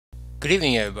Good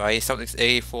evening, everybody. Celtics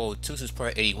 8402, this is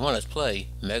part 81. Let's play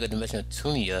Megadimension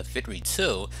Neptunia Victory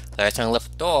 2. Last time I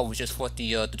left off, we just fought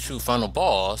the true final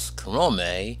boss,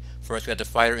 Kurome. First, we had to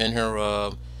fight her in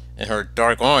her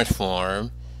dark orange form,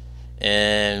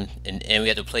 and we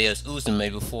had to play as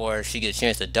Uzume before she gets a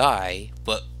chance to die.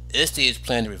 But Histy is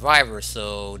planning to revive her,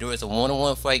 so there was a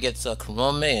one-on-one fight against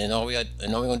Kurome, and all we're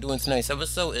gonna do in tonight's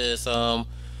episode is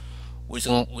we're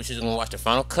just gonna watch the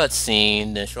final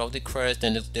cutscene, then show off the credits,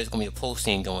 then there's gonna be a post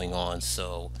scene going on.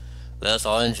 So let us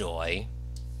all enjoy.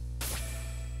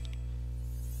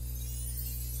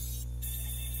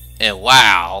 And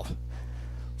wow,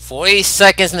 48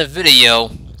 seconds in the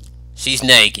video, she's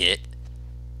naked.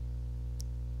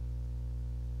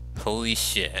 Holy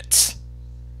shit.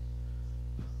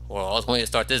 Well, I was going to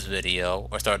start this video,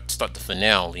 or start the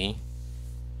finale.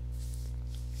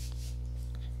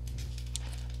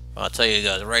 I'll tell you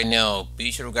guys right now,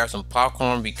 be sure to grab some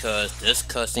popcorn because this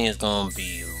cutscene is gonna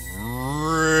be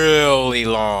really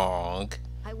long.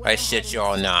 I shit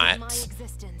y'all not.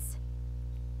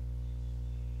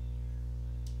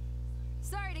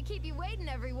 Sorry to keep you waiting,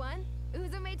 everyone.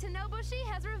 Uzume Tanoboshi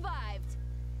has revived.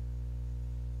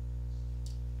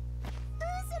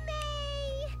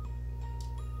 Uzume!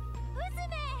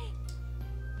 Uzume!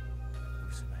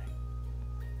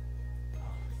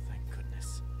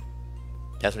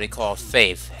 That's what they call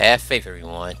faith. Have faith,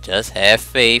 everyone. Just have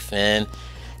faith, and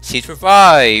she's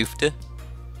revived.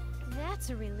 That's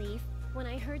a relief. When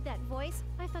I heard that voice,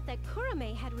 I thought that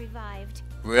Kurome had revived.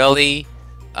 Really?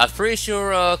 I'm pretty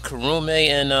sure Kurome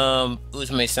and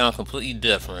Uzume sound completely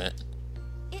different.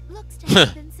 It looks to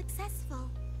have been successful.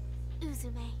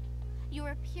 Uzume, your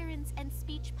appearance and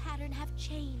speech pattern have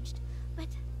changed, but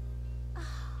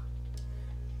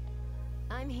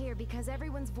I'm here because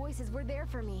everyone's voices were there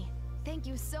for me. Thank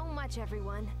you so much,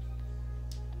 everyone.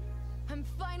 I'm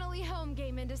finally home,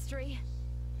 game industry.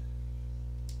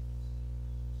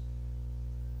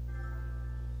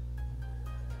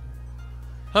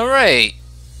 Alright,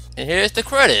 and here's the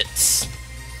credits.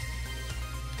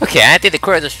 Okay, I think the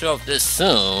credits will show up this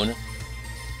soon.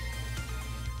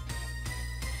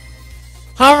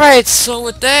 Alright, so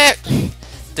with that,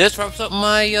 this wraps up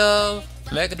my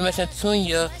Megadimension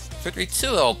Neptunia Victory 2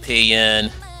 LP,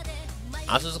 and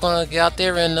I'm just gonna get out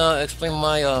there and explain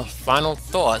my final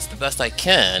thoughts the best I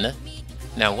can.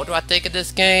 Now, what do I think of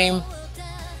this game?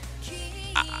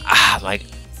 Like,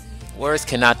 words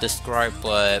cannot describe,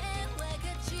 but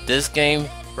this game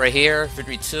right here,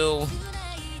 Victory 2,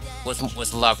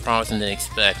 was a lot promising than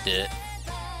expected.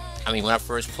 I mean, when I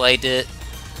first played it,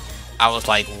 I was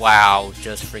like, wow,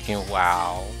 just freaking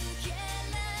wow.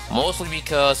 Mostly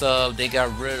because they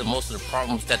got rid of most of the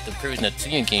problems that the previous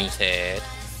Neptunia games had.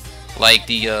 Like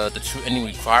the true ending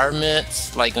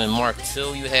requirements, like in Mark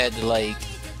II, you had to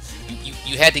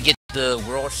you had to get the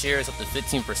world shares up to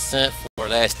 15% for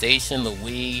Last Station, the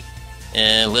Wii,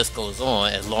 and list goes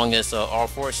on. As long as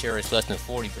R4 share is less than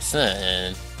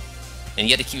 40%, and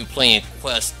you had to keep playing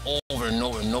quests over and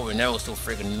over and over, and that was so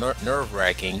freaking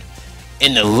nerve-wracking.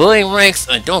 In the Lily ranks,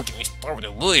 and don't get me started with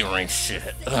the Lily rank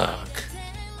shit. Ugh.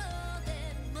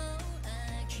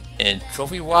 And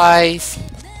trophy-wise,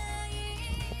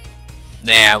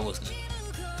 nah,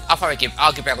 I'll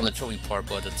get back on the trophy part,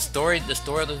 but the story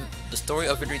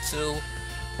of Victory 2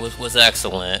 was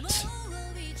excellent.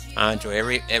 I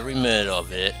enjoy every minute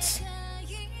of it.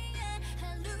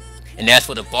 And as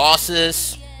for the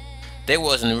bosses, they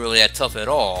wasn't really that tough at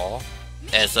all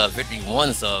as Victory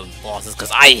 1's bosses,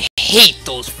 because I hate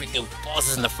those freaking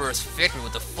bosses in the first Victory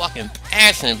with a fucking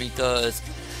passion, because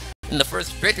in the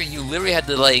first Victory you literally had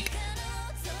to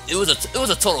it was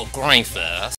a total grind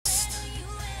fest.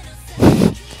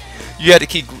 You had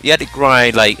to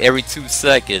grind like every 2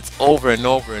 seconds, over and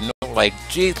over and over. Like,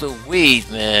 jeez Louise,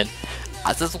 man,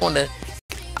 I just want to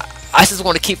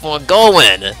keep on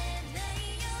going.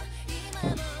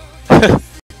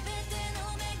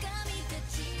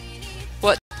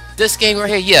 But this game right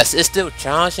here, yes, it's still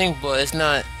challenging, but it's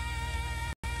not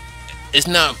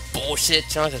bullshit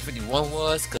challenge as 51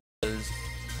 was, because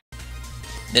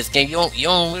this game you don't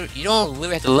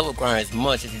really have to level grind as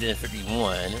much as you did in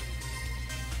 51.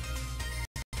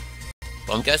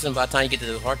 But I'm guessing by the time you get to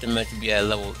the hard dimension, you should be at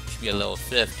level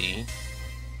 50.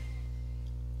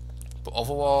 But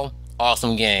overall,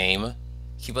 awesome game.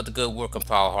 Keep up the good work,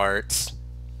 Compile Hearts.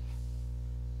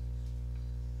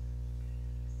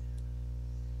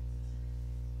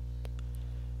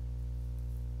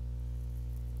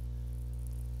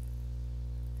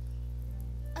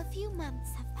 A few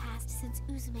months have passed since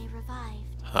Uzume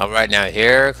revived. Alright, now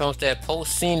here comes that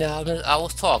post scene that I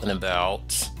was talking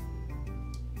about.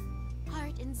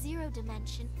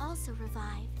 Dimension also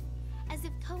revived. as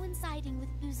if coinciding with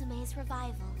Uzume's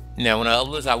revival. Now, when I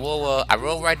upload this, I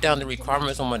will write down the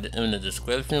requirements on in the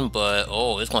description, but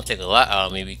oh, it's gonna take a lot out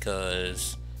of me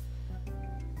because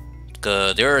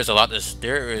there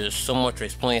is so much to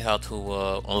explain how to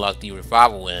unlock the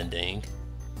revival ending,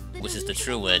 which is the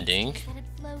true ending. That had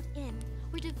flowed in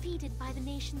were defeated by the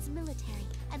nation's military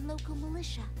and local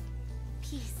militia.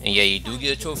 Peace. And yeah, you do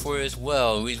get a trophy for it as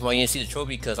well. The reason why you didn't see the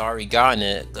trophy because I already gotten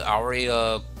it. I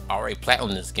already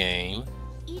platinumed this game.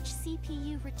 Each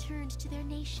CPU returned to their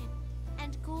nation,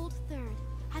 and Gold Third,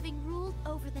 having ruled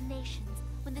over the nations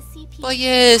when the CPU. But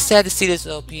yeah, it's sad to see this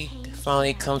LP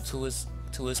finally come to its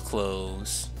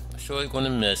close. I'm sure you're gonna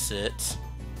miss it.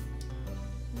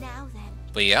 Now then.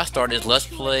 But yeah, I started this Let's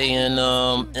Play in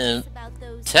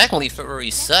technically February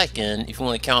 2nd, if you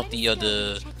want to count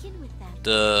the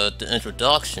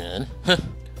introduction,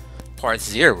 part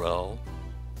 0.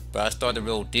 But I started the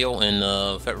real deal in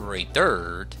February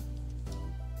 3rd.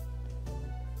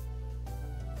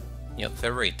 Yep,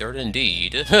 February 3rd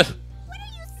indeed. What are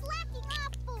you slacking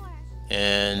off for?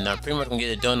 And I'm pretty much gonna get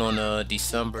it done on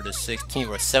December the 16th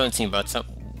or 17th by the time,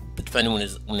 depending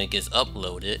when it gets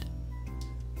uploaded.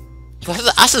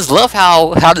 But I just love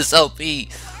how this LP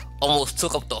almost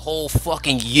took up the whole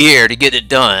fucking year to get it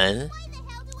done.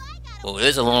 Well, it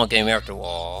is a long game after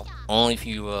all. Only if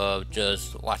you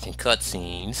just watching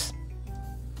cutscenes.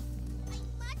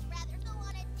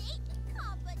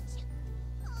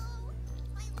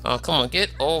 Oh, come on,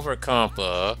 get over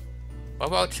Compa. What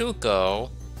about Chuko?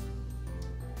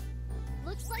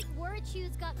 Looks like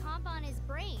Warachu's got Compa on his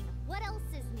brain. What else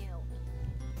is new?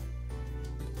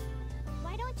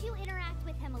 Why don't you interact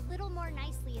with him a little more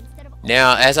nicely instead of...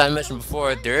 Now, as I mentioned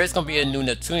before, there is going to be a new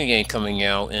Neptunia game coming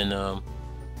out in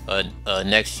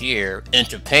next year in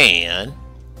Japan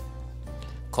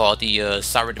called the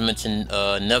Cyberdimension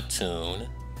Neptune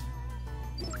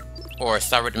or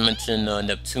Cyberdimension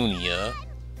Neptunia.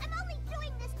 I'm only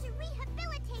doing this to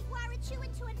rehabilitate Warachu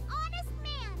into an honest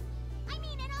man. I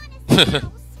mean an honest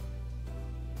mouse.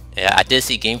 Yeah, I did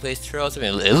see gameplay trails. I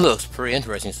mean, it looks pretty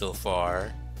interesting so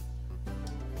far.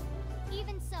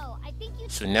 Even so, I think you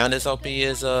So now this LP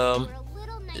is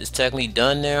technically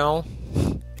done now.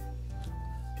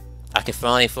 I can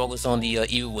finally focus on the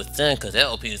Evil Within because that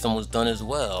LP is almost done as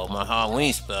well. My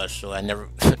Halloween special. I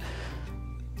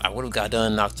would have got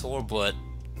done in October, but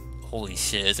holy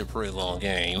shit, it's a pretty long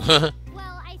game.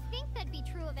 Well, I think that'd be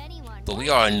true of anyone. But we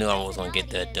already knew I was gonna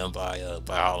get that done by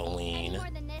Halloween.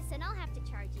 More than this, and I'll have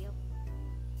to charge you.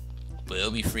 But it'll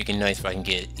be freaking nice if I can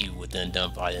get Evil Within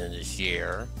done by the end of this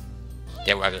year.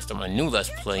 That way I can start my new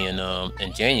Let's Play in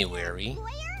January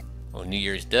on New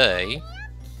Year's Day.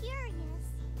 Curious.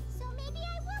 So maybe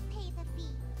I will pay the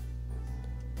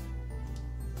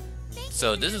fee.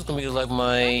 So this is gonna be like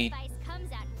my Advice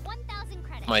comes at 1,000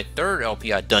 credits. my third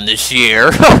LP I've done this year.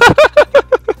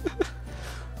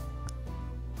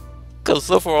 Cause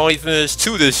so far I only finished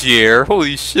 2 this year.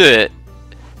 Holy shit.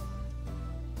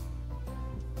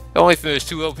 I only finished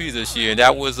 2 LPs this year, and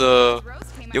that was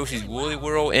Yoshi's Woolly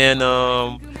World and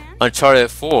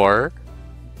Uncharted 4.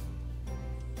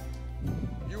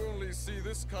 You only see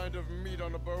this kind of meat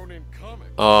on a bone in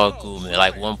comics. Oh, Gooman,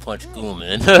 like One Punch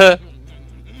Gooman.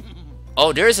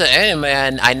 Oh, there's an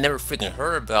anime I never freaking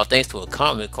heard about thanks to a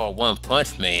comic called One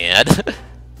Punch Man.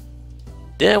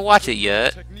 Didn't watch it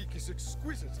yet. Technique is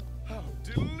exquisite. How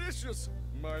delicious!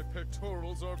 My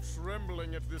pectorals are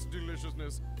trembling at this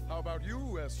deliciousness. How about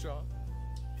you, S-Shot?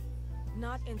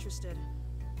 Not interested.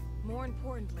 More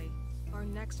importantly, our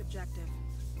next objective.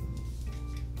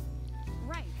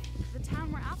 Right. The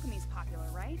town where alchemy's popular,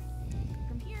 right?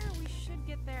 From here, we should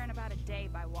get there in about a day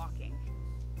by walking.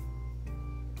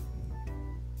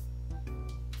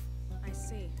 I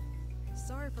see.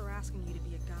 Sorry for asking you to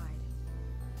be a guide.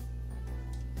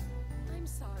 I'm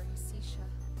sorry, Sisha.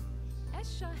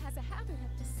 Esha has a habit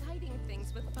of deciding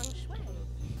things with feng shui,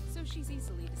 so she's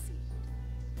easily deceived.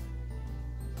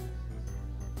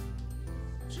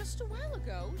 Just a while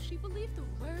ago, she believed the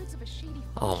words of a shady.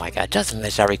 Oh my god, just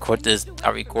imagine I record this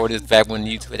back when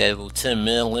YouTube had that little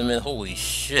 10-minute limit. Holy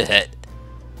shit.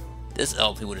 This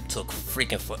LP would have took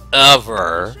freaking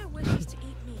forever. Asha wishes to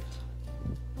eat meat.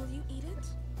 Will you eat it?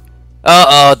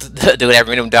 Uh-oh, do that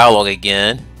random dialogue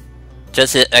again.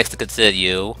 Just hit X to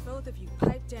continue. Both of you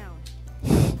pipe down.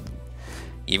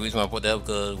 Yeah, the reason why I put that up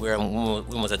because we're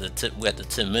almost at the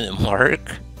 10-minute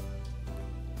mark.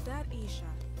 That Isha.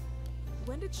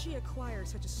 When did she acquire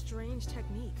such a strange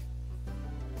technique?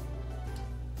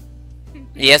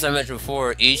 Yeah, as I mentioned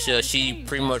before, Isha, she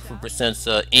pretty much represents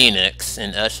Enix,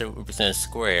 and Esha represents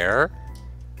Square.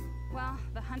 Well,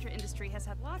 the hunter industry has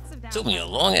had lots of Took me a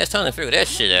long ass time to figure that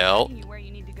shit out. You where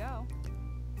you need to go.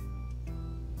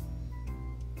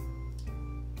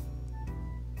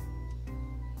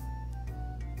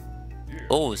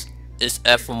 Oh, it's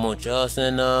Ephemeral Just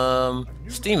and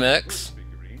SteamX.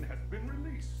 Figurine has been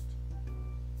released.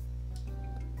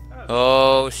 As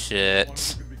Oh one shit. who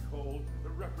could be called the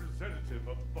representative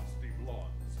of busty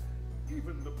blondes.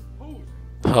 Even the posing.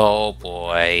 Oh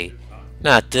boy.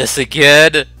 Not this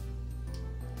again. That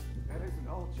isn't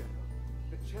all, General.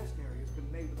 The chest area has been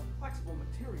made with a flexible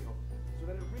material so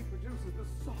that it reproduces the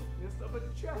softness of a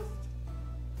chest.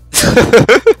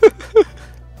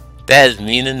 That is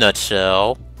me in a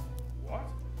nutshell. What?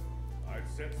 I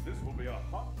sense this will be a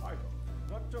hot item,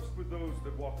 not just with those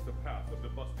that walk the path of the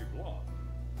busty blonde,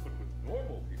 but with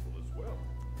normal people as well.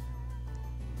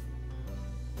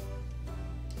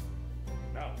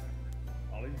 Now then,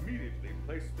 I'll immediately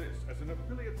place this as an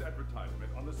affiliate's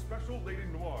advertisement on the special Lady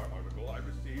Noir article I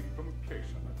received from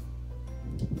Keisha.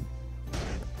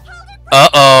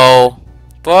 Uh-oh.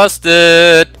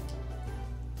 Busted.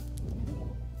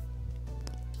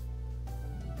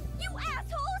 You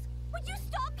assholes! Would you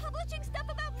stop publishing stuff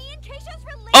about me and Keisha's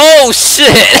relationship? Oh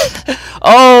shit.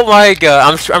 Oh my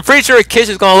god. I'm pretty sure Kish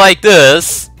is gonna like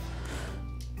this.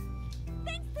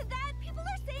 Thanks to that, people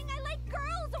are saying I like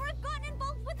girls or have gotten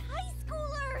involved with high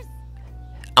schoolers.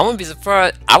 I wouldn't be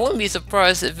surprised. I wouldn't be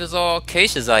surprised if it's all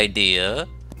Keisha's idea.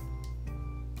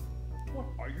 What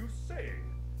are you saying?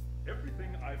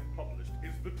 Everything I've published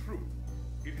is the truth.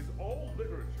 It is all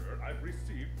literature I've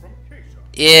received from Keisha.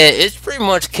 Yeah, it's pretty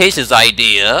much Keisha's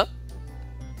idea.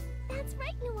 That's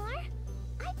right, Noir.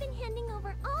 I've been handing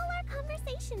over all our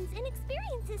conversations and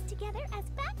experiences together as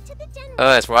back to the general.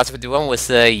 That's what I would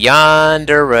say.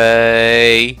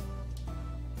 Yandere.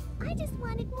 I just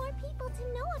wanted more people to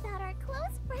know about our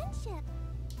close friendship.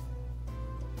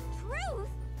 Truth?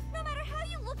 No matter how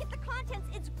you look at the contents,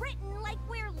 it's written like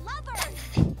we're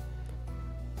lovers.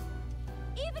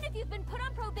 Even if you've been put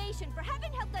on probation for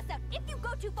having helped us out, if you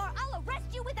go too far, I'll arrest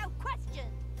you without question.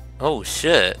 Oh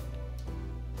shit.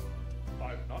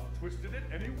 I've not twisted it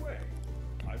any way.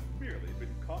 I've merely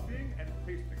been copying and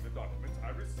pasting the documents I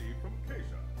received from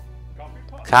Keisha.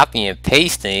 Copy and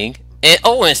pasting. And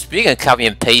oh, and speaking of copy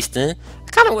and pasting, I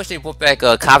kind of wish they brought back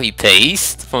copy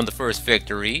paste from the first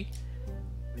victory.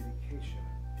 Lady Keisha,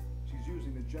 she's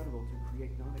using the general to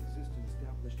create non-existent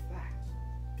established facts.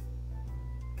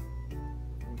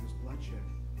 Before this bloodshed,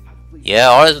 have fleet.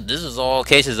 Yeah, this is all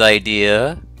Keisha's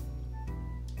idea.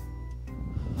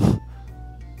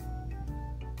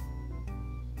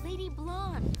 Lady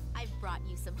Blonde, I've brought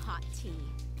you some hot tea.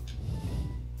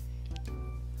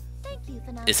 Thank you,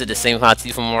 Vanessa. Is it the same hot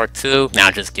tea from Mark II?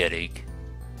 Nah, just kidding.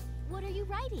 What are you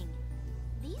writing?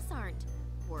 These aren't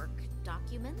work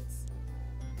documents.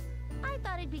 I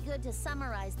thought it'd be good to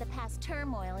summarize the past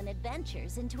turmoil and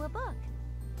adventures into a book.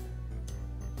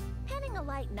 Penning a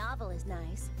light novel is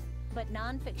nice, but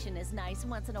nonfiction is nice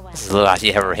once in a while. Look how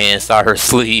she have her hand inside her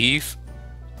sleeve.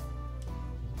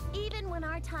 Even when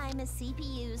our time as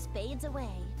CPUs fades away,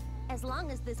 as long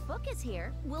as this book is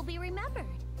here, we'll be remembered.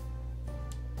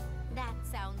 That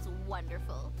sounds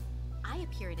wonderful. I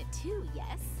appear in it too,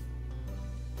 yes?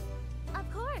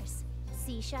 Of course.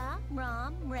 Sisha,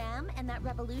 Rom, Ram, and that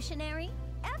revolutionary,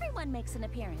 everyone makes an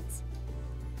appearance.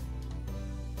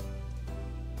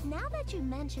 Now that you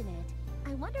mention it,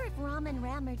 I wonder if Rom and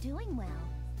Ram are doing well.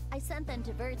 I sent them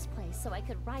to Bert's place so I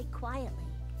could write quietly.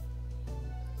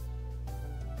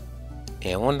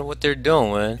 Yeah, I wonder what they're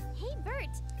doing. Hey, Bert.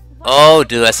 Oh,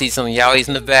 dude, I see some yaois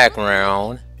in the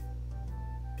background.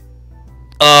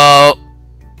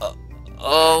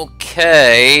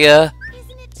 Okay.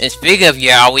 And speaking of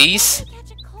yaois,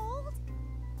 Catch a cold?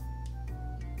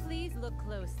 Please look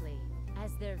closely.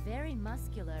 As they're very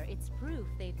muscular, it's proof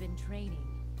they've been training.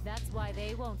 That's why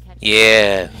they won't catch.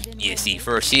 yeah, Even you when see, they-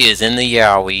 first she is in the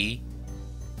yaoi.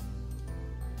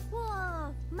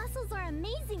 Whoa, muscles are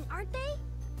amazing, aren't they?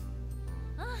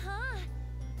 Uh-huh.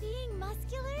 Being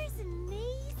muscular is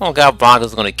amazing. Oh god,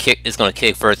 Blanca's gonna kick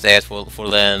first ass for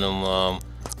letting them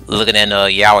looking at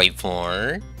yaoi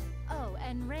porn. Oh,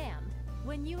 and Ram,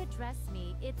 when you address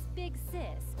me, it's big sis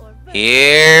or.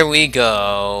 Here we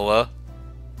go.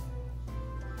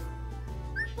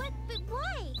 But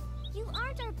why? You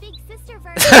aren't our big sister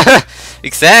version.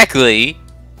 Exactly.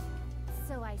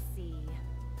 So I see.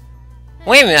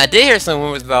 Wait a minute, I did hear some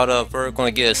rumors about Bert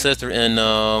gonna get a sister in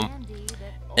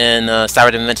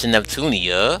Cyberdimension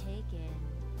Neptunia.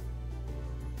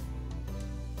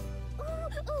 Ooh, I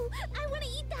want to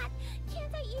eat that.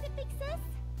 Can't I eat it, big sis?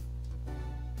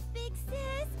 Big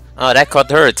sis? Oh, that caught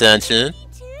her attention. Me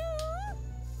too.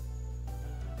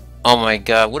 Oh my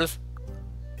god, what if...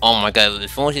 Oh my god,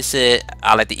 if only she said,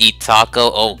 I like to eat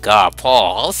taco, oh god,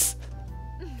 pause.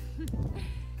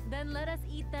 Then let us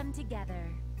eat them together.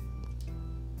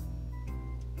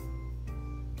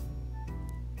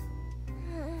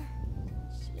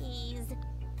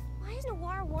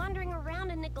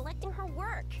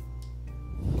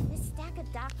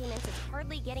 documents is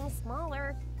hardly getting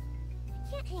smaller.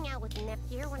 I can't hang out with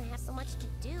Nepgear when I have so much to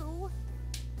do.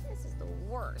 This is the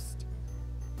worst.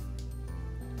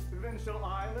 Then shall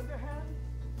I lend a hand?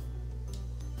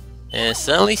 And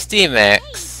suddenly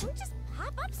Steamax. Hey, don't just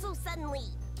pop up so suddenly.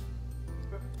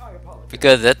 I apologize.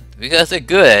 Because they're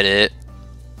good at it.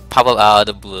 Pop up out of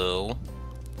the blue.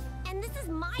 And this is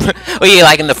my Oh yeah,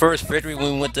 like in the first victory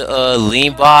when we went to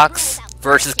lean box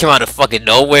versus came out of fucking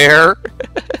nowhere.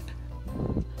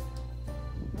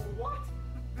 What?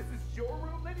 This is your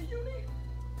room, Lady Uni?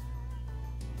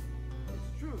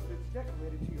 It's true that it's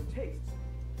decorated to your tastes.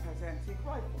 It has antique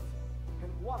rifles.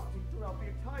 And wafting throughout the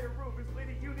entire room is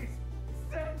Lady Uni's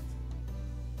scent.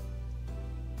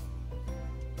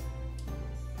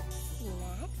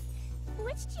 Max,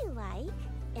 which do you like?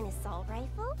 An assault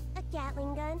rifle, a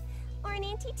Gatling gun, or an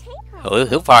anti-tank rifle? Oh,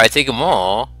 he'll probably take them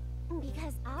all.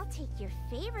 Because I'll take your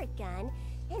favorite gun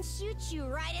and shoot you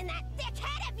right in that thick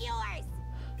head of yours!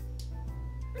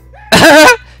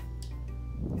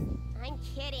 I'm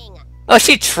kidding. Oh,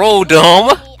 she trolled him.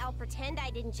 I'll pretend I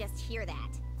didn't just hear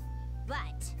that.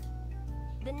 But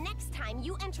the next time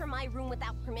you enter my room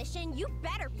without permission, you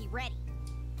better be ready.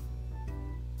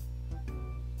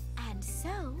 And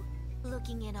so,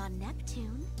 looking in on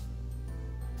Neptune,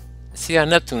 See how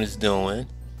Neptune is doing.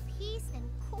 Peace and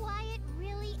quiet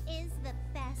really is the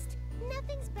best.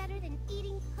 Nothing's better than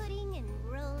eating pudding and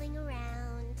rolling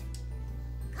around.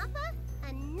 Kappa,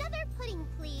 another pudding,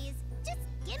 please. Just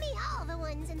give me all the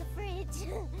ones in the fridge.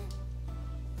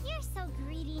 You're so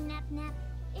greedy, Nep Nep.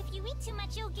 If you eat too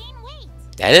much, you'll gain weight.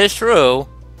 That is true.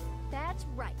 that's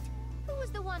right. Who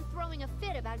was the one throwing a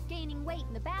fit about gaining weight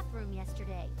in the bathroom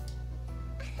yesterday?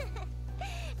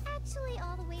 Actually,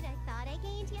 all the weight I thought I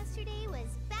gained yesterday was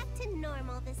back to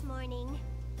normal this morning.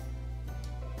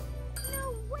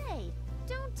 No way!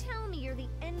 Don't tell me you're the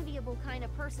enviable kind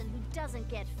of person who doesn't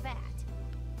get fat.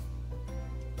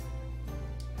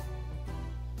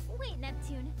 Wait,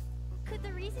 Neptune. Could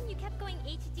the reason you kept going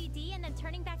HDD and then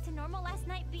turning back to normal last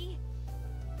night be...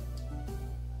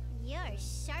 You're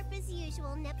sharp as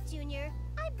usual, Nep Jr.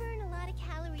 I burn a lot of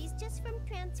calories just from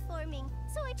transforming,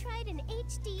 so I tried an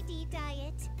HDD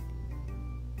diet.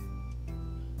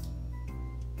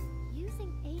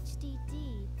 Using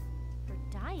HDD for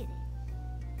dieting?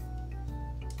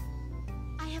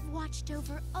 I have watched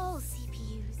over all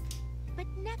CPUs, but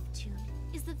Neptune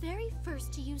is the very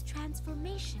first to use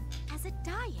transformation as a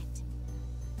diet.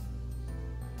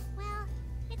 Well,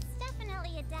 it's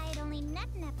definitely a diet only Nep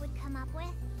Nep would come up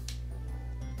with.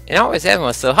 And I always ask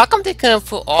myself, how come they couldn't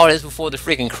put all this before the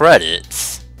freaking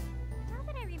credits? Now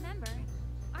that I remember,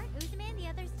 aren't Uzume and the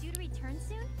others due to return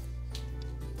soon?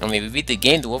 I mean, we beat the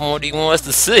game, what more do you want us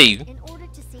to see? In order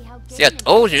to see how See, I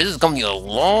told you, this is gonna be a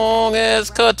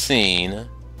long-ass cutscene.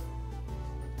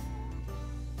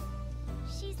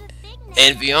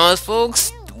 And to be honest,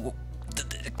 folks,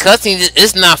 the cutscene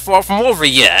is not far from over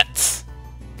yet.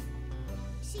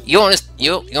 You'll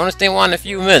understand why in a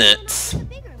few minutes.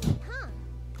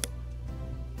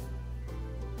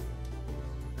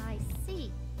 I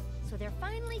see. So they're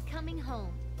finally coming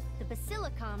home. The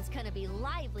Basilicom's gonna be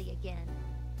lively again.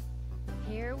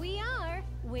 Here we are.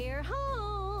 We're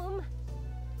home.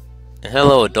 And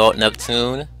hello, adult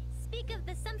Neptune. Speak of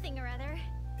the something or other.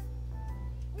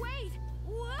 Wait!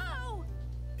 Whoa!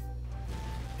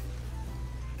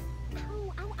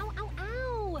 Ow, ow, ow, ow,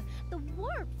 ow! The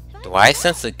warp! Do I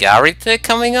sense a gallery pit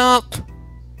coming up?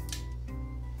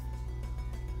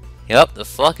 Yep, the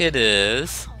fuck it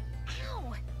is.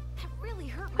 Ow! That really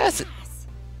hurt my That's ass.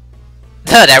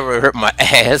 That really hurt my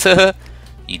ass.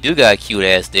 You do got a cute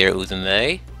ass there,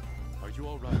 Uzume. Are you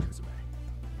alright, Uzume?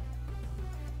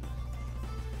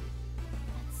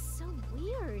 That's so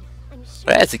weird. I'm sure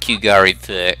But that's a cute gallery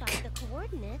pick. the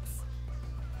coordinates.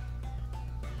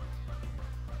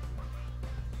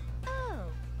 Oh,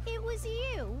 it was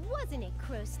you, wasn't it,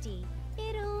 Krusty?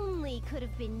 It only could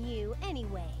have been you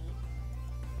anyway.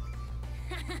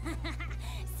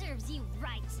 Serves you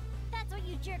right. That's what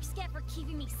you jerks get for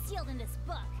keeping me sealed in this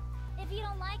book. If you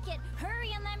don't like it,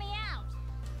 hurry and let me out.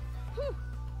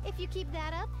 If you keep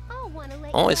that up, I'll want to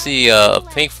let I only you see out a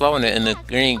pink flower and a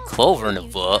green clover in the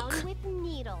book. with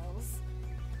needles.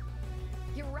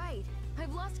 You're right.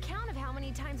 I've lost count of how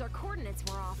many times our coordinates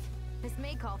were off. This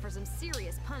may call for some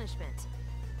serious punishment.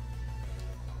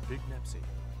 Big Nepsy,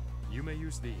 you may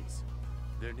use these.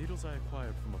 They're needles I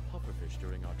acquired from a pufferfish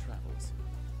during our travels.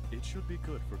 It should be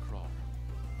good for Krar.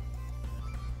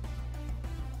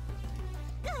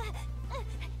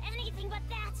 Anything but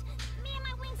that. Me and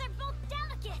my wings are both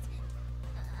delicate.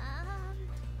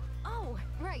 Oh,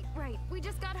 right. We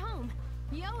just got home.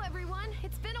 Yo, everyone.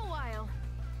 It's been a while.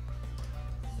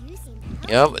 You seem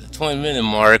healthy. Yep, at the 20-minute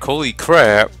mark. Holy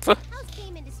crap. How's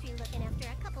game industry looking after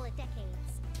a couple of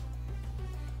decades?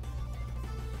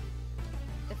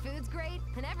 The food's great,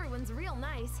 and everyone's real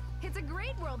nice. It's a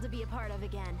great world to be a part of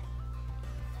again.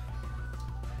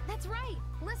 That's right!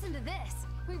 Listen to this!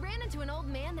 We ran into an old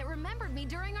man that remembered me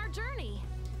during our journey.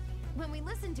 When we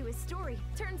listened to his story,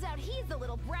 turns out he's the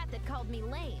little brat that called me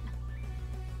lame.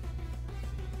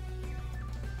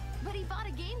 But he bought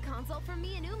a game console for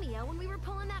me and Umiya when we were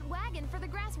pulling that wagon for the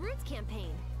Grassroots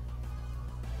campaign.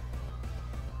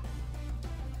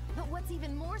 But what's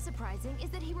even more surprising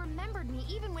is that he remembered me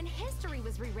even when history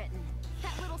was rewritten.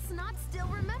 That little snot still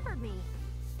remembered me.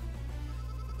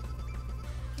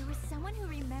 There was someone who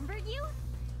remembered you?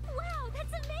 Wow,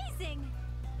 that's amazing!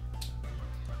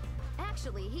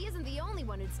 Actually, he isn't the only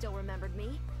one who'd still remembered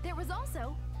me. There was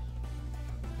also...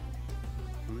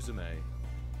 Uzume,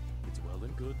 it's well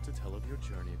and good to tell of your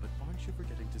journey, but aren't you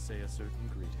forgetting to say a certain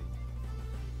greeting?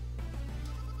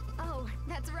 Oh,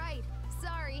 that's right.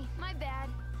 Sorry, my bad.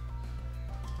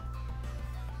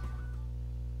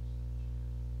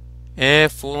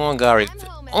 And full on Gary.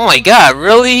 Oh my god,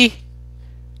 really?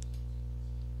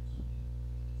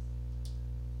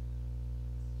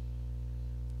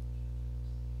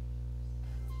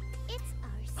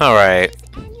 Alright.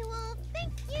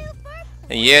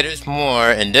 And yeah, there's more.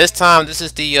 And this time this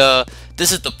is the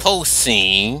post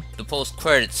scene. The post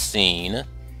credits scene.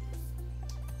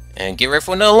 And get ready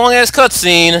for another long ass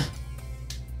cutscene.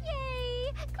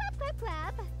 Yay! Clap, clap,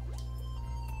 clap.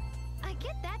 I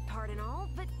get that part and all,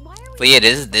 but why are we... But yeah,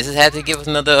 this has had to give us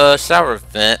another shower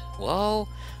event. Well,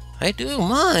 I do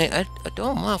mind. I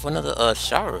don't mind for another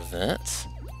shower event.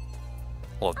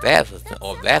 Or bath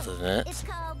event. It's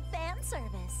called fan service.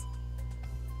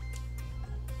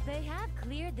 They have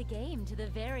cleared the game to the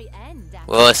very end.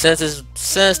 Well, since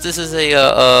this is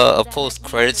a post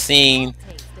credit scene,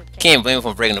 can't blame him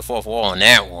for breaking the fourth wall on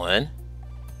that one.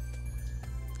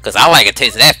 Cause I like a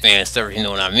taste of that fan service, you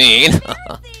know what I mean?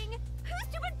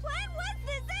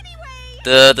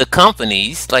 the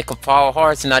companies like Compile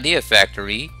Hearts and Idea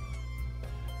Factory.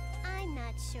 I'm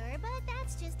not sure, but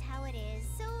that's just how it is.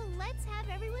 So let's have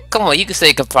everyone. Come on, you can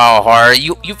say Compile Heart.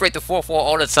 You break the fourth wall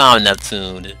all the time,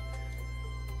 Neptune. Let's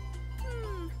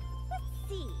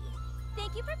see.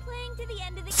 Thank you for playing to the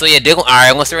end of the So yeah, they're gonna alright.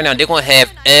 I'm gonna say right now they're gonna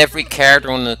have every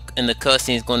character in the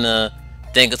cutscenes gonna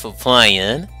thank us for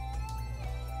playing,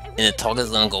 and the talk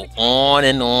is gonna go on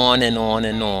and on and on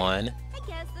and on. I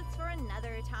guess that's for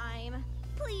another time.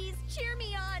 Please cheer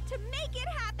me on to make it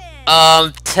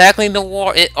happen. Technically,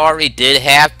 Noir, it already did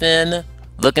happen.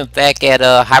 Looking back at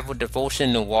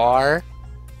Hyperdimension Noir,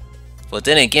 but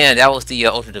then again, that was the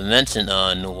Ultra Dimension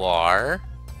Noir.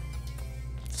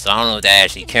 So I don't know if that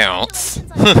actually counts.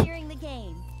 Clearing the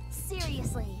game.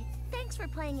 Seriously, thanks for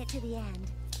playing it to the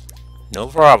end. No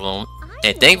problem.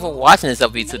 And thank you for watching this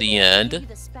up to the end.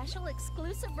 The special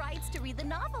exclusive rights to read the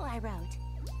novel I wrote.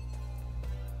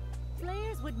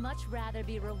 Players would much rather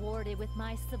be rewarded with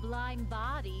my sublime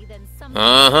body than some.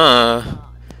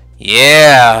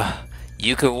 Yeah.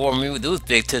 You could warm me with those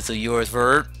big tits of yours,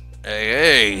 Vert.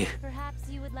 Hey, hey. Perhaps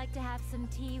you would like to have some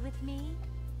tea with me?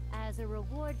 As a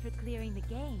reward for clearing the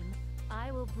game,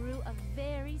 I will brew a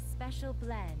very special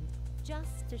blend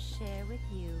just to share with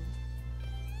you.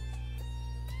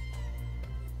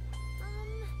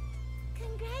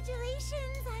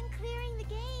 Congratulations on clearing the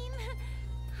game.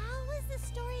 How was the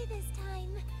story this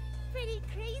time? Pretty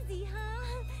crazy,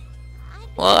 huh?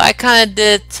 Well, I kind of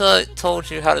did told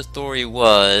you how the story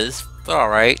was, but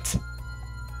alright. Woohoo!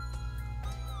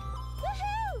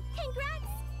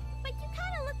 Congrats! But you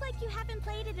kind of look like you haven't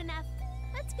played it enough.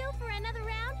 Let's go for another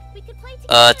round. We could play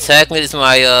together. Technically, this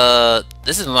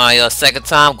is my second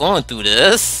time going through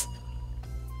this.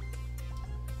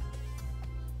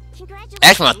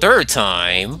 Actually, my third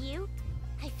time.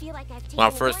 When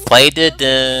I first played it,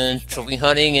 then trophy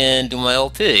hunting and do my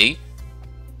LP.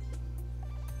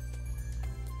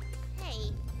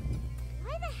 Hey,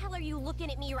 why the hell are you looking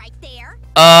at me right there?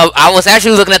 I was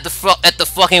actually looking at the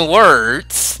fucking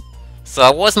words, so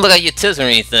I wasn't looking at your tits or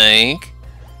anything.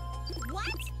 What?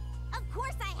 Of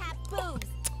course I have boobs.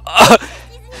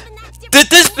 Did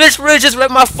this bitch really just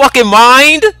read my fucking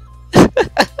mind?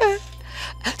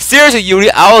 Seriously, Yuri,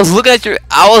 I was looking at the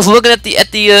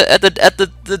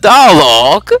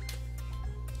dialogue.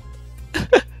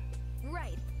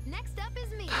 Right. Next up is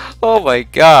me. Oh my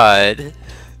god.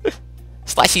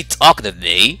 It's like she talking to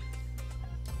me.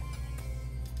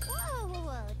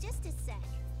 Whoa, just a sec.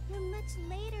 You're much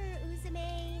later,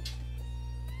 Uzume.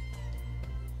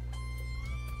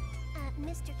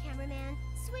 Mr. Cameraman,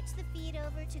 switch the feed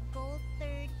over to gold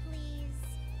 3rd, please.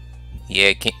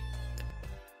 Yeah, can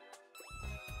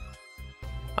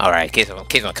Alright, in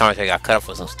case my commentary got cut off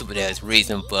for some stupid ass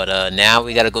reason, but now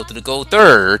we gotta go to the gold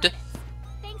third.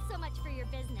 Thanks so much for your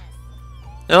business.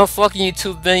 No fucking you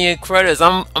 2 billion credits.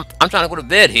 I'm trying to go to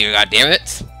bed here, god damn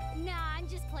it. Nah, I'm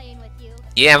just playing with you.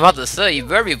 Yeah, I'm about to say you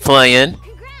better be playing.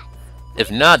 Congrats.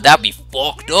 If not, that'd be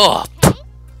fucked up.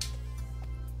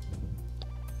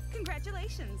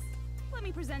 Congratulations. Let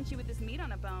me present you with this meat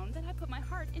on a bone that I put my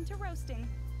heart into roasting.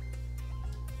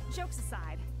 Jokes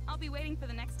aside, I'll be waiting for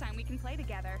the next time we can play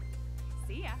together.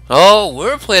 See ya. Oh,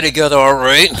 we'll play together,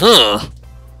 alright, huh?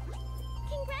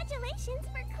 Congratulations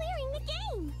for clearing the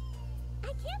game! I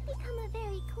can't become a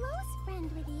very close friend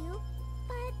with you,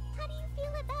 but how do you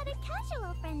feel about a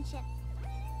casual friendship?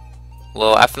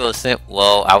 Well, I feel the same.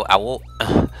 Well, I will.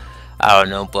 I don't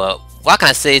know, but what can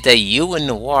I say is that you and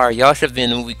Noir, y'all should have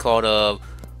been in a movie called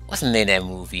what's the name of that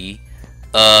movie?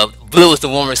 Blue is the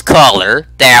warmest color.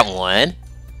 That one.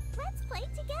 Let's play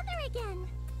together again.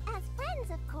 As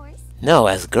friends, of course. No,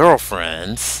 as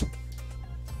girlfriends.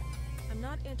 I'm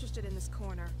not interested in this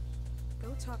corner.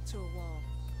 Go talk to a wall.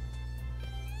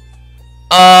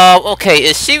 Okay.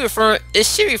 Is she referring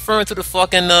to the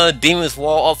fucking Demon's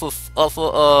Wall off of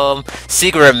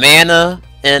Secret of Mana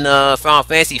in Final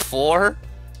Fantasy IV?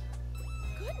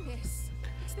 Goodness,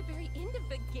 it's the very end of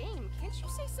the game. Can't you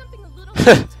say something a little more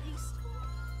tasteful?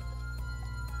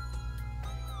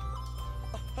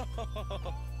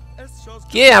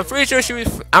 Yeah,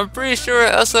 I'm pretty sure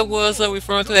Elsa was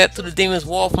referring to the Demon's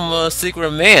Wall from Secret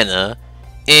of Mana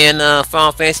in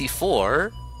Final Fantasy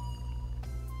IV.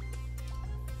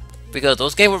 Because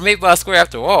those games were made by Square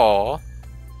after all.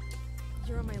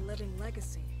 You're my living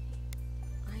legacy.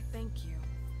 I thank you.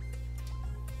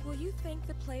 Will you thank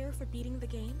the player for beating the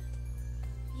game?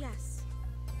 Yes.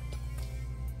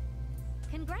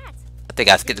 Congrats. I think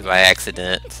I skipped it by Make it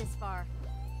accident. this far.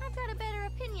 I've got a better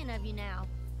opinion of you now.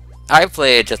 I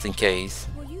play it just in case.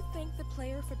 Will you thank the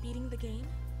player for beating the game?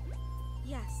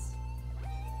 Yes.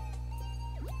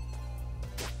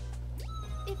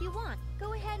 If you want,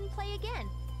 go ahead and play again.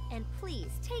 And please,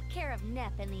 take care of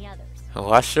Nep and the others. Oh,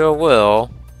 I sure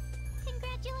will.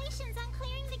 Congratulations on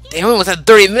clearing the game. Damn, it was at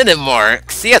 30-minute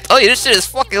mark. See, I told you this shit is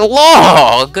fucking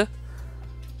long.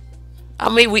 I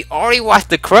mean, we already watched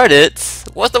the credits.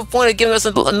 What's the point of giving us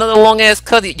another long-ass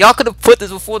cut? Y'all could have put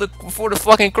this before the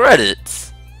fucking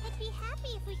credits. I'd be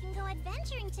happy if we can go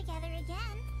adventuring together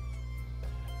again.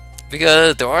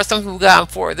 Because there are some people who got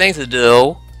important things to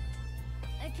do.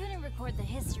 I couldn't record the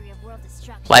history of world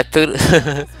destruction. Like, This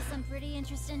was some pretty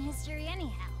interesting history anyhow.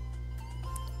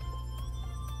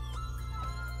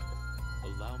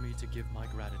 Allow me to give my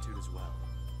gratitude as well.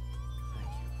 Thank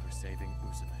you for saving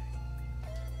Uzume.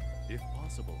 If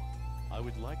possible, I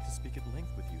would like to speak at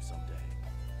length with you someday.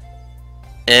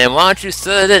 and why don't you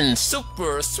set it in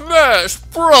Super Smash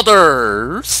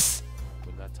Brothers?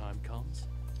 When that time comes,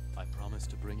 I promise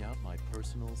to bring out my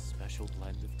personal special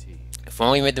blend of tea. If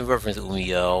only you made the reference,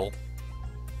 Umio.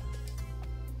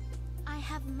 I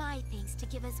have my thanks to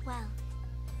give as well.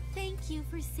 Thank you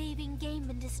for saving game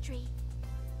industry.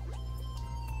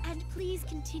 And please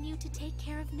continue to take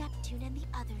care of Neptune and the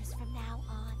others from now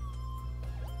on.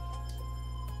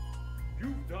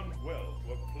 You've done well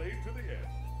to have played to the end.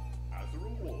 As a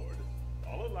reward,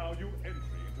 I'll allow you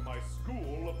entry into my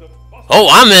school of the Bus. Oh,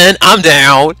 I'm in. I'm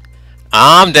down.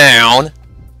 I'm down.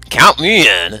 Count me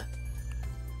in.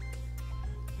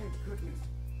 Thank goodness.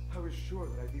 I was sure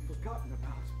that I'd be forgotten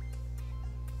about.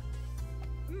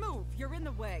 Move, you're in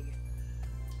the way.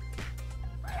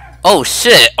 Oh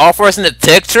shit, all for us in the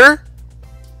picture?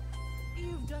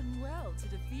 You've done well to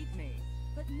defeat me,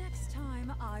 but next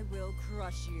time I will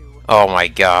crush you. Oh my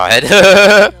god.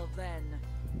 Till then.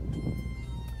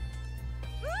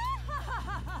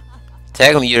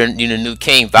 Technically, you're the new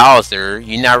King Bowser.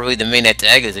 You're not really the main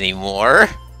antagonist anymore.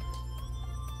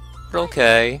 But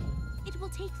okay. It will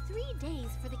take 3 days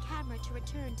for the camera to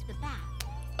return to the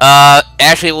bath.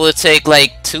 Actually, it will take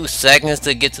like 2 seconds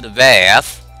to get to the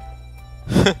bath.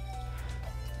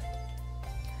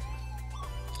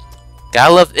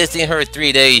 Gotta love Histy and her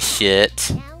 3 days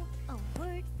shit. Now, a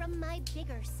word from my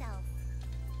bigger self.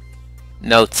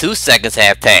 No, 2 seconds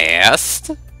have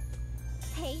passed.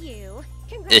 Hey you.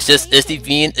 It's just Histy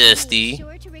being Congratulations. Histy. Make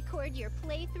sure to record your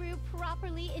playthrough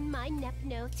properly in my Nep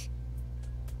note.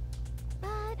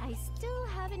 But I still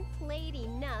haven't played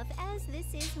enough, as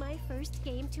this is my first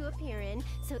game to appear in,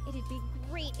 so it'd be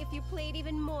great if you played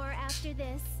even more after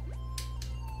this.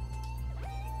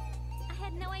 I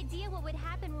had no idea what would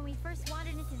happen when we first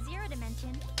wandered into Zero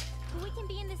Dimension. But we can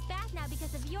be in this bath now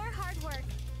because of your hard work.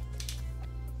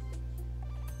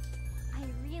 I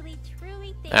really,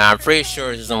 truly think... I'm pretty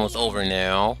sure this is almost over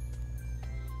now.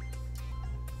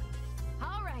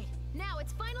 Alright,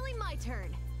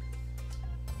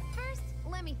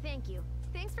 thank you.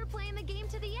 Thanks for playing the game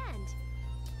to the end.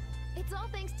 It's all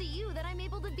thanks to you that I'm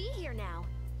able to be here now.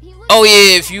 Oh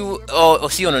yeah, if you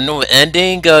see on the normal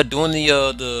ending, doing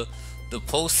the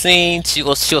post scene,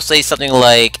 she'll say something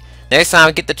like, "Next time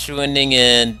I get the true ending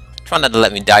and try not to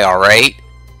let me die, alright?"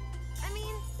 I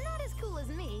mean, not as cool as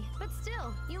me, but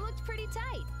still, you looked pretty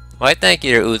tight. Why, thank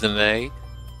you, Uzume.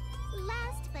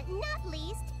 Last but not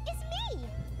least is me.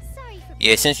 Sorry for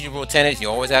Yeah, since you wrote tennis, you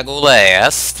always gotta go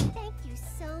last. Thank you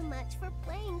so much for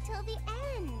playing till the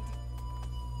end.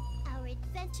 Our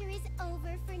adventure is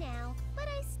over for now, but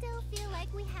I still feel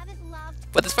like we haven't loved.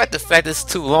 But despite the fact it's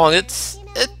too long,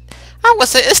 I would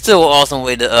say it's still an awesome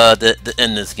way to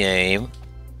end this game.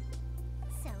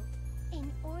 So,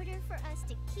 in order for us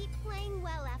to keep playing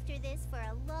well after this for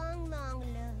a long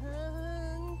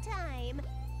time,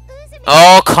 Uzume.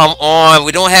 Oh, come on.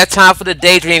 We don't have time for the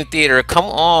Daydream Theater. Come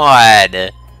on.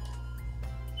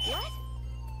 What?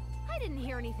 I didn't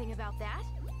hear anything about that.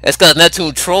 That's because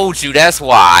Neptune trolled you, that's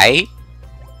why.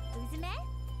 Uzume,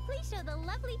 please show the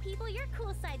lovely people your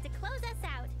cool side to close us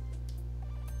out.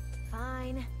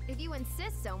 Fine. If you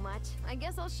insist so much, I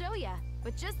guess I'll show ya.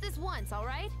 But just this once,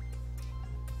 alright?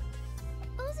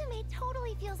 Uzume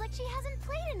totally feels like she hasn't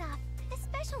played enough,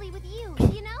 especially with you,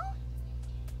 you know?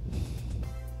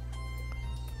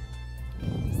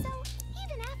 So,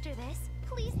 even after this,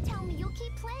 please tell me you'll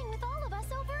keep playing with all of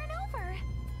us over and over.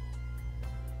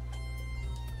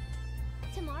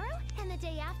 Tomorrow, and the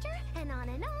day after, and on,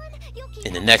 you'll keep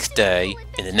And the next day,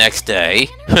 and the next day.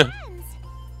 And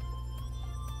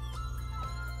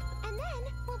then,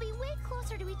 we'll be way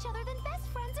closer to each other than best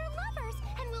friends or lovers,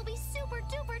 and we'll be super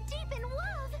duper deep in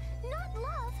love. Not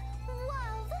love,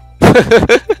 love.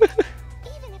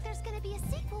 Even if there's gonna be a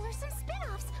sequel or some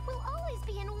spin-offs, we'll always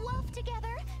be in love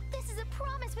together. This is a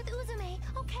promise with Uzume,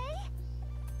 okay?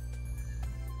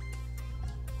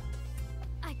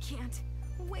 I can't.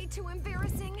 Way too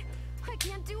embarrassing. I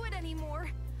can't do it anymore.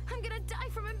 I'm gonna die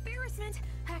from embarrassment.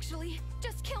 Actually,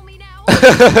 just kill me now.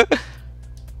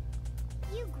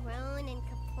 You groan and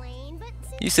complain, but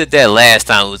You said that last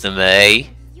time, Uzume.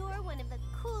 you're one of the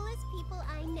coolest people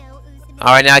I know, Uzume.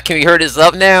 Alright, now can we hurry this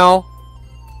up now?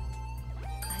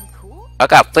 I'm cool? I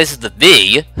got places to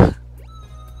be.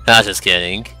 Nah, just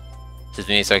kidding. Just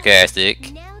being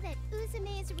sarcastic. Now that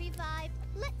Uzume is revived,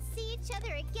 let's see each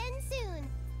other again soon.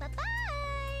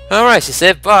 Bye-bye! Alright, she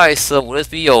said bye, so will this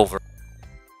be over?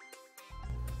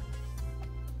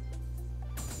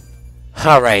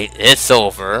 Alright, it's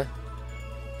over.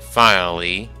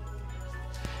 Finally.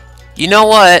 You know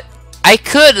what? I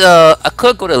could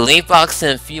go to Linkbox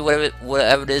and view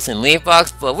whatever it is in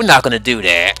Linkbox, but we're not gonna do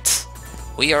that.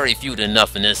 We already viewed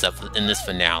enough in this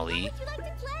finale.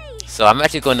 So I'm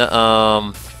actually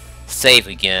gonna save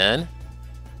again.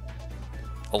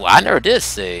 Oh, I never did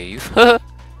save.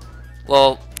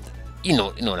 Well, you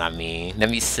know what I mean.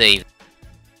 Let me save.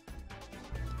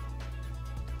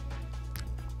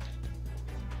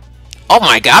 Oh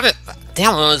my god,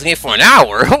 damn, I was in this game for an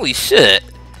hour. Holy shit.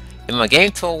 And my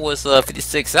game total was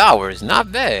 56 hours.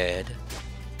 Not bad.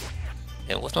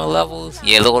 And what's my levels?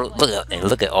 Yeah,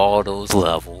 look at all those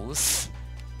levels.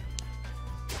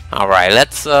 Alright,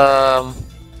 let's go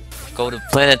to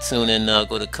Planetoon and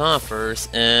go to Con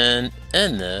first and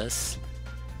end this.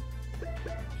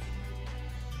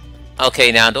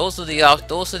 Okay, now those are the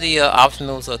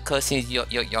optional cutscenes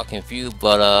y'all can view,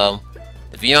 but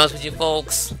to be honest with you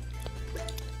folks,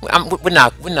 we're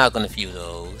not gonna view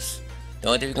those. The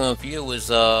only thing we're gonna view is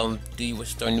do you wish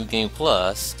to start New Game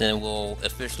Plus, then we'll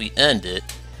officially end it.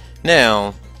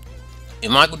 Now,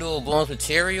 am I gonna do a bonus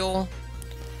material?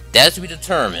 That's to be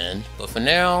determined, but for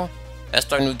now, let's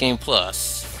start New Game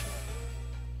Plus.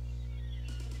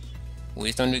 Will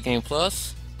you start New Game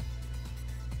Plus?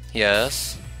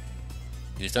 Yes.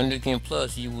 If you start New Game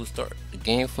Plus, you will start the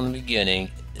game from the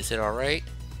beginning. Is it alright?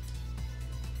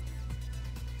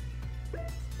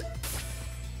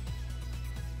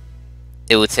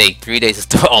 It would take 3 days to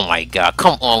start. Oh my god,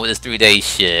 come on with this 3-day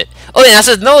shit. Oh yeah, I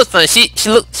said no, it's fun.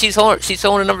 She's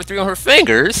holding number 3 on her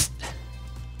fingers.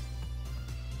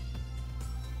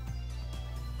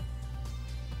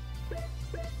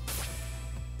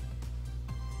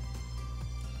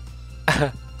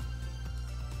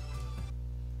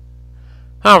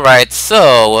 Alright,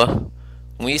 so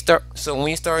when you start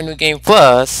a New Game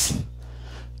Plus,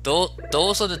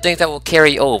 those are the things that will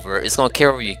carry over. It's gonna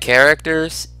carry over your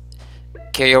characters,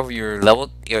 carry over your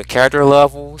character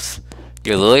levels,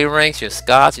 your lily ranks, your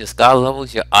scott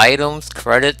levels, your items,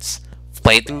 credits,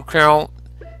 playthrough count,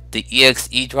 the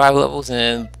EXE drive levels,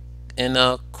 and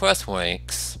quest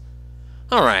ranks.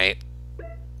 Alright.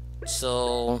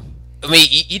 So I mean,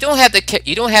 you don't have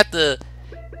to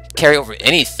carry over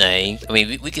anything. I mean,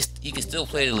 you can still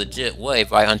play the legit way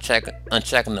by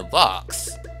unchecking the box.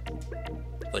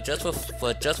 But just for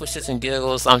shits and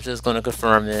giggles, I'm just gonna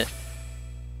confirm it.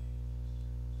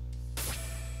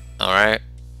 All right.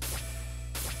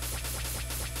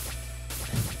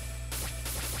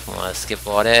 Come on, skip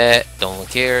all that. Don't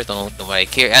care. Nobody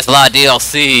care. That's a lot of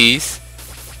DLCs.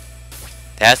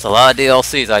 That's a lot of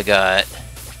DLCs I got.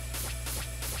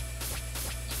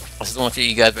 I just want to take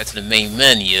you guys back to the main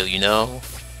menu, you know?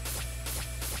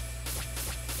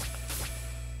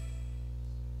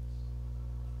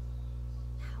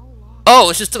 Oh,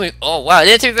 it's just me. Oh, wow. It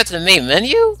didn't take me back to the main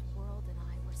menu?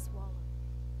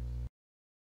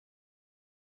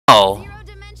 Oh.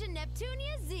 Cyberdimension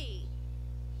Neptunia Z.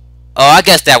 Oh, I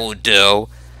guess that will do.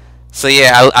 So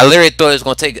yeah, I literally thought it was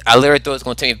gonna take. I literally thought it was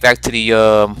gonna take me back to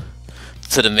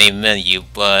the main menu.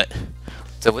 But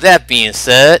so with that being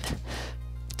said,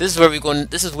 this is where we're going.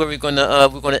 This is where we're gonna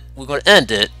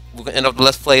end it. We're gonna end up the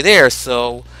let's play there.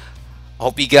 So I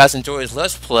hope you guys enjoyed this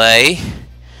let's play,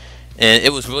 and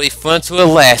it was really fun to have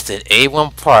lasted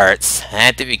 81 parts. I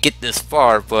had to get this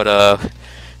far, but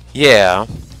yeah.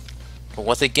 But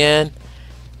once again,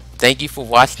 thank you for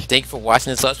watching. Thank you for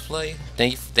watching this let's play.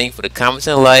 Thank you for the comments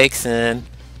and likes, and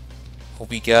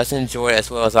hope you guys enjoyed as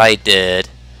well as I did.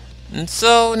 And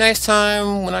so next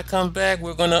time when I come back,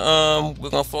 we're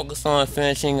gonna focus on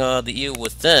finishing the Evil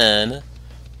Within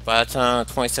by the time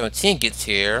 2017 gets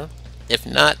here. If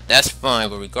not, that's fine.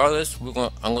 But regardless, I'm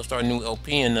gonna start a new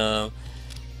LP in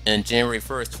January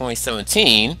 1st,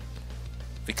 2017.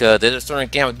 Because there's a certain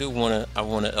game I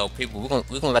want to LP, but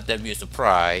we're gonna let that be a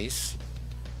surprise.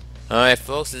 Alright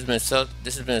folks, this has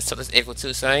been Celtics April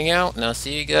 2 signing out, and I'll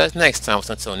see you guys next time.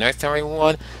 So until next time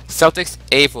everyone, Celtics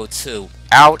April 2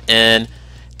 out, and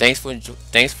thanks for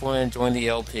enjoying the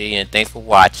LP, and thanks for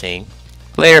watching.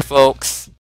 Later folks.